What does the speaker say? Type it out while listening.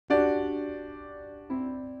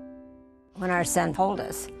When our son told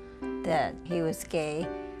us that he was gay,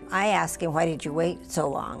 I asked him, why did you wait so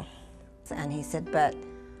long? And he said, but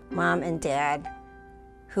Mom and Dad,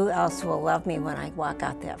 who else will love me when I walk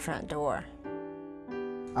out that front door?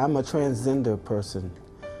 I'm a transgender person,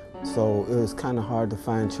 so it was kind of hard to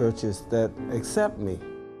find churches that accept me.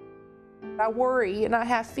 I worry and I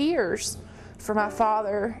have fears for my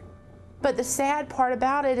father, but the sad part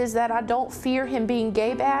about it is that I don't fear him being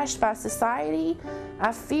gay bashed by society.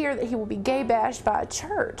 I fear that he will be gay bashed by a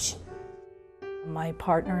church. My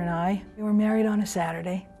partner and I, we were married on a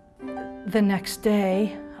Saturday. The next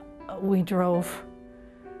day, we drove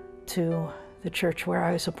to the church where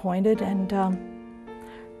I was appointed and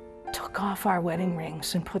took off our wedding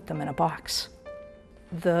rings and put them in a box.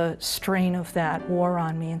 The strain of that wore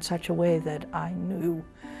on me in such a way that I knew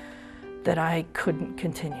that I couldn't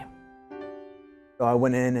continue. I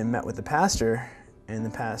went in and met with the pastor, and the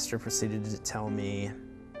pastor proceeded to tell me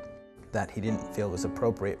that he didn't feel it was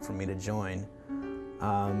appropriate for me to join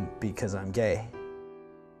because I'm gay.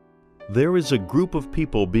 There is a group of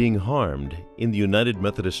people being harmed in the United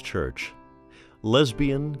Methodist Church.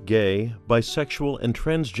 Lesbian, gay, bisexual, and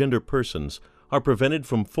transgender persons are prevented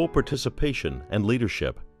from full participation and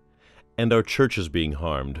leadership. And our church is being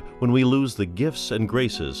harmed when we lose the gifts and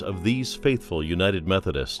graces of these faithful United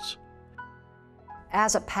Methodists.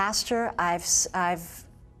 As a pastor, I've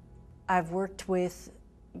worked with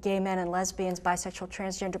gay men and lesbians, bisexual,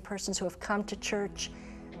 transgender persons who have come to church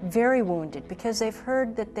very wounded because they've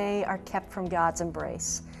heard that they are kept from God's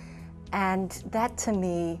embrace. And that to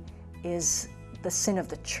me is the sin of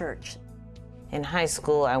the church. In high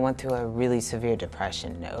school, I went through a really severe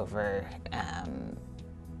depression over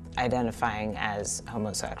identifying as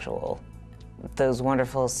homosexual. Those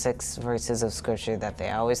wonderful 6 verses of scripture that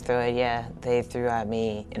they always throw at you, they threw at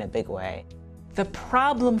me in a big way. The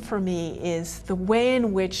problem for me is the way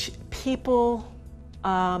in which people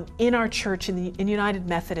in our church, in United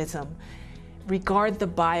Methodism, regard the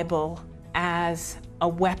Bible as a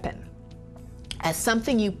weapon, as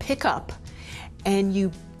something you pick up and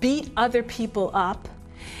you beat other people up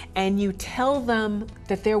and you tell them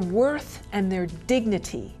that their worth and their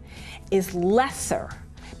dignity is lesser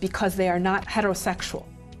because they are not heterosexual.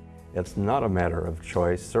 It's not a matter of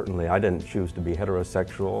choice. Certainly I didn't choose to be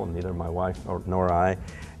heterosexual, and neither my wife nor I,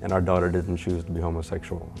 and our daughter didn't choose to be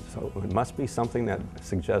homosexual. So it must be something that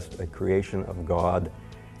suggests a creation of God,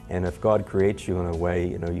 and if God creates you in a way,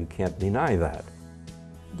 you can't deny that.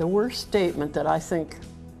 The worst statement that I think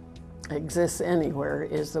exists anywhere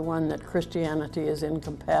is the one that Christianity is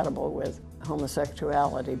incompatible with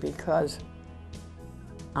homosexuality, because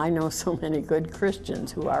I know so many good Christians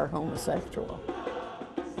who are homosexual.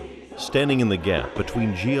 Standing in the gap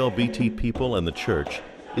between GLBT people and the church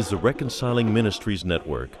is the Reconciling Ministries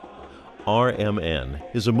Network. RMN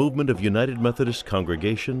is a movement of United Methodist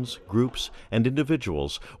congregations, groups, and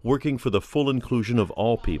individuals working for the full inclusion of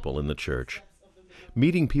all people in the church.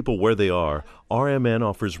 Meeting people where they are, RMN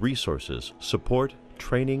offers resources, support,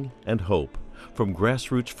 training, and hope, from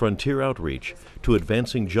grassroots frontier outreach to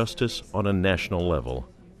advancing justice on a national level.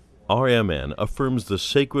 RMN affirms the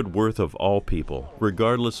sacred worth of all people,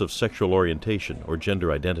 regardless of sexual orientation or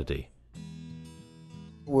gender identity.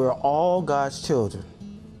 We're all God's children,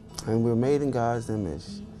 and we're made in God's image.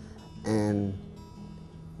 And,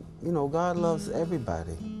 God loves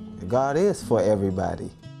everybody. God is for everybody.